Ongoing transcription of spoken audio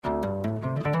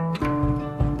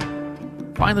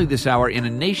Finally this hour, in a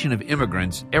nation of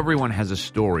immigrants, everyone has a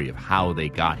story of how they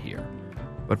got here.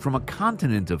 But from a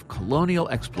continent of colonial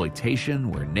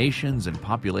exploitation where nations and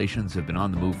populations have been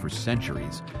on the move for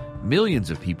centuries,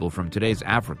 millions of people from today's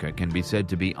Africa can be said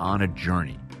to be on a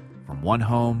journey, from one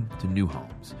home to new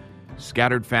homes.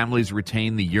 Scattered families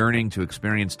retain the yearning to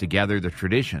experience together the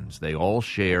traditions they all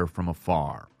share from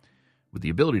afar. With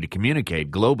the ability to communicate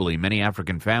globally, many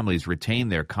African families retain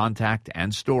their contact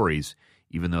and stories,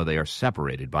 even though they are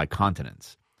separated by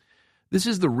continents. This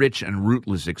is the rich and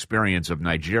rootless experience of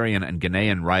Nigerian and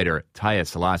Ghanaian writer Taiye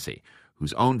Selasi,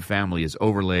 whose own family is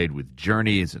overlaid with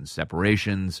journeys and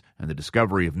separations and the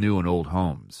discovery of new and old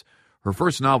homes. Her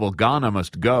first novel, Ghana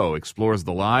Must Go, explores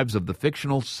the lives of the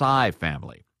fictional Sai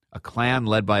family, a clan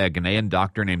led by a Ghanaian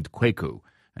doctor named Kweku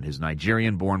and his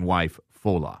Nigerian-born wife,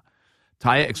 Fola.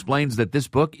 Taiye explains that this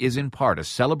book is in part a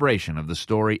celebration of the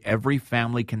story every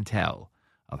family can tell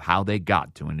of how they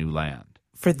got to a new land.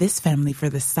 For this family, for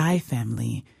the Sai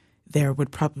family, there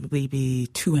would probably be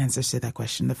two answers to that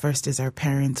question. The first is our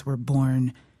parents were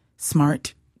born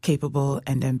smart, capable,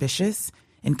 and ambitious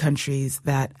in countries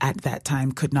that at that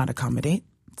time could not accommodate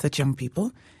such young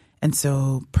people. And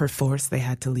so, per force, they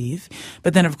had to leave.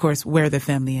 But then, of course, where the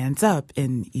family ends up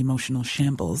in emotional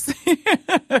shambles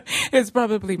is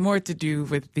probably more to do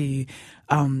with the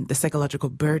psychological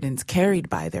burdens carried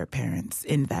by their parents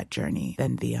in that journey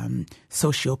than the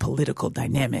socio-political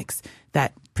dynamics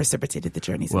that precipitated the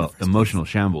journeys. Well, emotional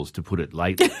shambles, to put it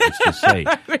lightly, let's just say.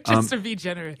 Just to be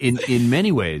generous. In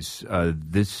many ways,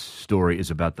 this story is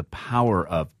about the power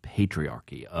of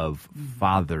patriarchy, of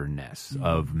fatherness,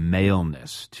 of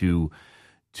maleness to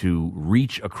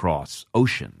reach across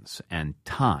oceans and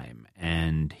time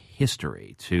and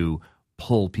history to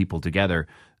pull people together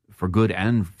for good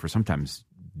and for sometimes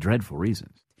dreadful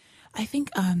reasons. I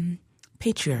think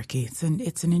patriarchy,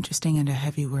 it's an interesting and a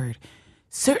heavy word.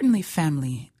 Certainly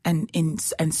family and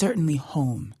certainly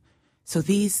home. So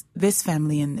this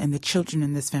family and the children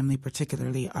in this family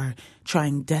particularly are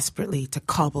trying desperately to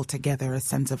cobble together a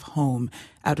sense of home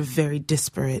out of very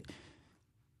disparate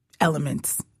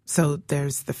elements. So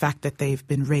there's the fact that they've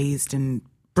been raised in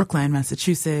Brookline,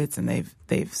 Massachusetts, and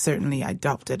they've certainly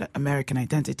adopted American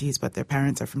identities, but their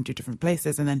parents are from two different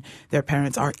places, and then their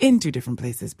parents are in two different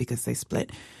places because they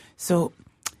split. So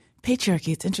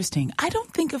patriarchy, it's interesting. I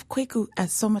don't think of Kweku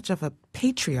as so much of a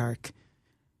patriarch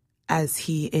as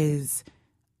he is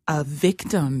a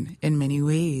victim in many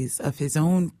ways of his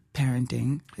own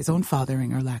parenting, his own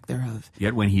fathering or lack thereof.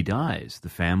 Yet when he dies, the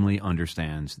family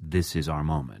understands this is our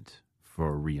moment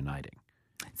for reuniting.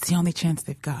 It's the only chance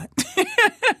they've got.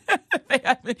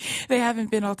 They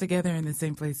haven't been all together in the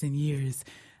same place in years.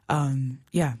 And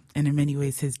in many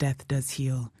ways his death does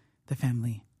heal the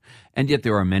family. And yet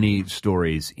there are many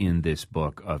stories in this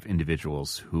book of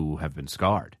individuals who have been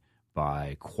scarred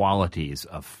by qualities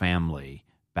of family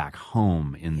back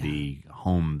home in the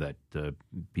home that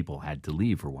people had to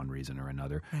leave for one reason or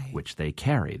another, right, which they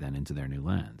carry then into their new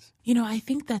lands. You know, I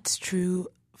think that's true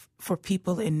for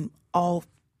people in all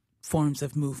forms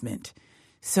of movement.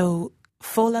 So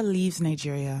Fola leaves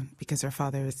Nigeria because her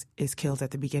father is killed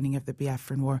at the beginning of the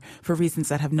Biafran War for reasons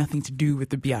that have nothing to do with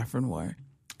the Biafran War.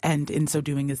 And in so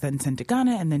doing is then sent to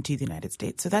Ghana and then to the United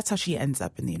States. So that's how she ends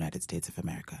up in the United States of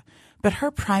America. But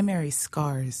her primary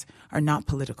scars are not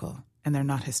political and they're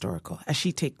not historical. As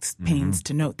she takes pains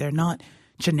to note, they're not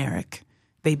generic.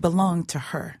 They belong to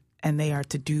her, and they are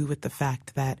to do with the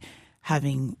fact that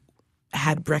having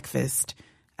had breakfast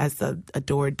as the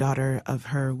adored daughter of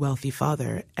her wealthy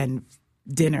father and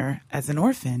dinner as an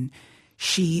orphan,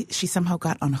 she somehow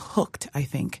got unhooked, I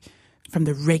think, from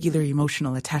the regular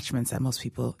emotional attachments that most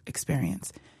people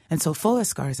experience. And so Fola's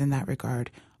scars in that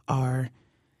regard are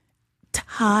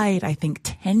tied, I think,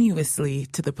 tenuously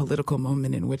to the political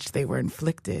moment in which they were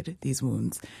inflicted, these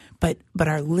wounds, but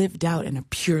are lived out in a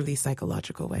purely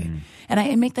psychological way. And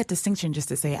I make that distinction just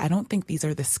to say I don't think these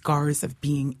are the scars of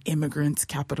being immigrants,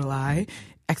 capital I,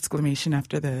 exclamation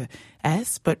after the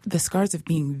S, but the scars of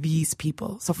being these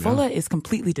people. So Fola is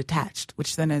completely detached,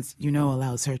 which then, as you know,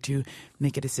 allows her to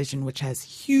make a decision which has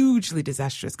hugely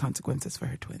disastrous consequences for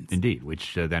her twins. Indeed,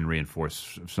 which then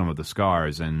reinforce some of the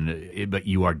scars. But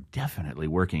you are definitely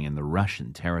working in the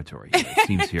Russian territory here, it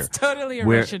seems here. It's totally a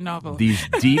where Russian novel. These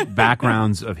deep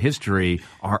backgrounds of history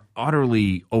are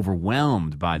utterly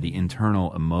overwhelmed by the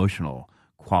internal emotional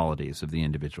qualities of the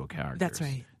individual characters. That's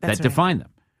right. That define them.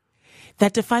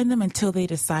 That define them until they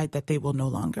decide that they will no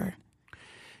longer.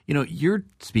 You know, you're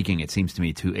speaking, it seems to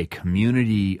me, to a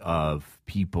community of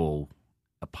people,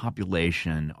 a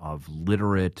population of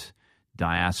literate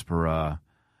diaspora,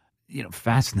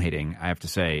 fascinating, I have to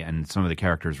say, and some of the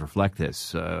characters reflect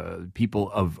this,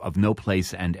 people of no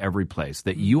place and every place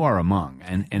that you are among.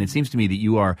 And it seems to me that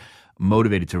you are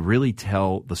motivated to really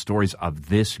tell the stories of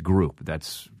this group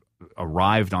that's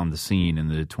arrived on the scene in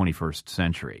the 21st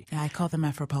century. I call them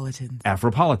Afropolitans.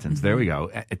 Afropolitans, there we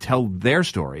go. Tell their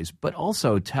stories, but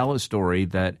also tell a story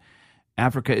that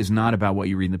Africa is not about what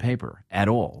you read in the paper at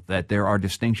all, that there are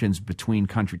distinctions between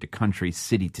country to country,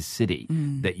 city to city,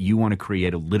 that you want to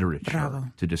create a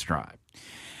literature to describe.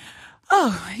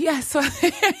 Oh, yeah. So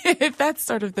if that's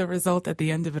sort of the result at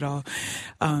the end of it all,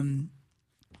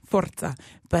 forza.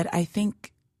 But I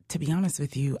think, to be honest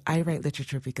with you, I write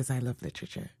literature because I love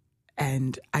literature.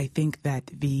 And I think that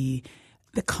the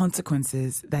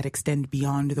consequences that extend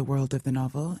beyond the world of the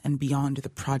novel and beyond the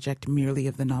project merely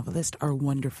of the novelist are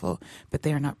wonderful, but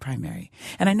they are not primary.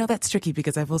 And I know that's tricky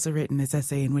because I've also written this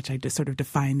essay in which I just sort of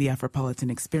define the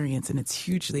Afropolitan experience, and it's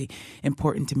hugely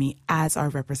important to me, as are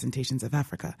representations of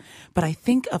Africa. But I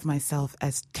think of myself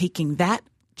as taking that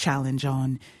challenge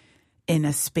on in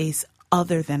a space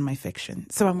other than my fiction.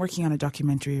 So I'm working on a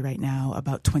documentary right now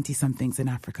about 20-somethings in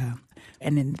Africa.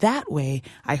 And in that way,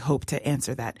 I hope to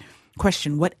answer that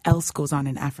question, what else goes on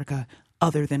in Africa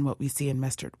other than what we see in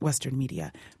Western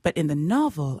media? But in the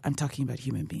novel, I'm talking about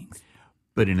human beings.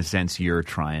 But in a sense, you're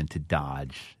trying to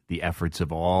dodge the efforts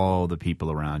of all the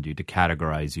people around you to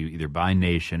categorize you either by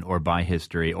nation or by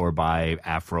history or by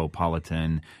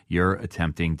Afropolitan. You're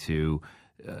attempting to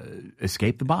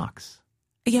escape the box.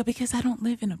 Yeah, because I don't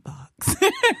live in a box.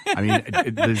 I mean,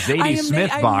 the Zadie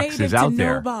Smith box is out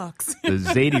there. No box. The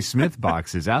Zadie Smith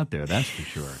box is out there, that's for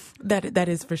sure. That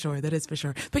is for sure. That is for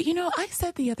sure. But, I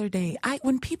said the other day,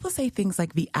 when people say things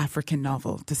like the African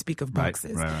novel, to speak of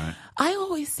boxes, right. I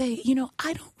always say,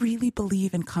 I don't really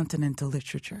believe in continental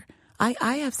literature.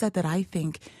 I have said that I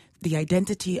think the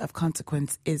identity of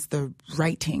consequence is the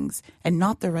writings and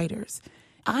not the writers.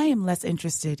 I am less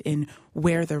interested in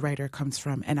where the writer comes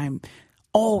from, and I'm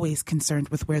always concerned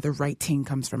with where the writing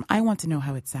comes from. I want to know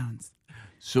how it sounds.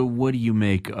 So what do you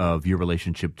make of your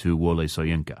relationship to Wole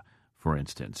Soyinka, for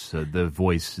instance, the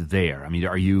voice there? I mean,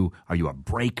 are you a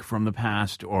break from the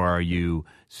past, or are you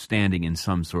standing in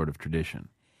some sort of tradition?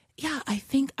 Yeah, I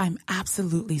think I'm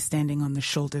absolutely standing on the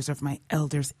shoulders of my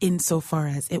elders insofar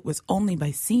as it was only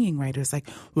by seeing writers like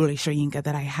Wole Soyinka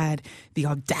that I had the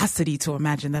audacity to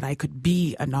imagine that I could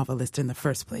be a novelist in the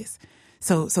first place.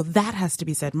 So that has to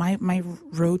be said. My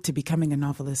road to becoming a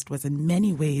novelist was in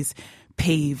many ways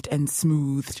paved and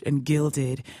smoothed and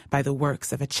gilded by the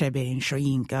works of Achebe and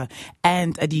Soyinka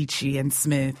and Adichie and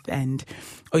Smith and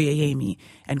Oyeyemi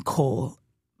and Cole.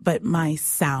 But my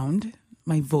sound,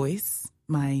 my voice,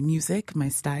 my music, my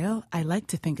style, I like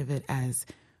to think of it as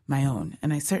my own.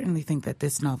 And I certainly think that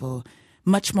this novel,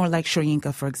 much more like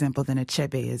Soyinka, for example, than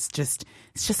Achebe, it's just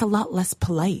a lot less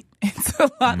polite. It's a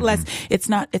lot less. It's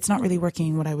not really working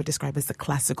in what I would describe as the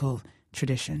classical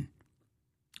tradition.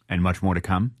 And much more to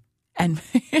come? And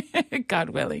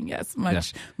God willing, yes,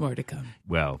 much more to come.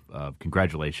 Well,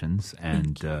 congratulations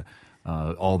and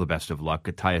all the best of luck.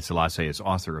 Taiye Selasi is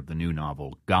author of the new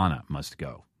novel, Ghana Must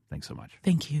Go. Thanks so much.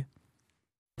 Thank you.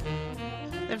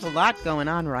 There's a lot going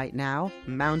on right now.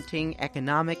 Mounting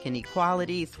economic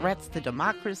inequality, threats to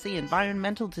democracy,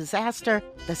 environmental disaster,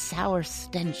 the sour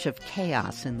stench of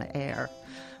chaos in the air.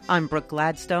 I'm Brooke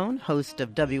Gladstone, host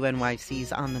of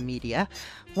WNYC's On the Media.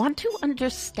 Want to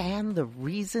understand the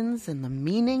reasons and the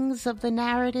meanings of the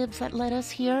narratives that led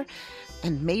us here,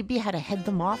 and maybe how to head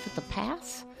them off at the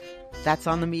pass? That's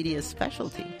On the Media's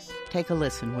specialty. Take a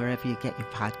listen wherever you get your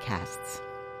podcasts.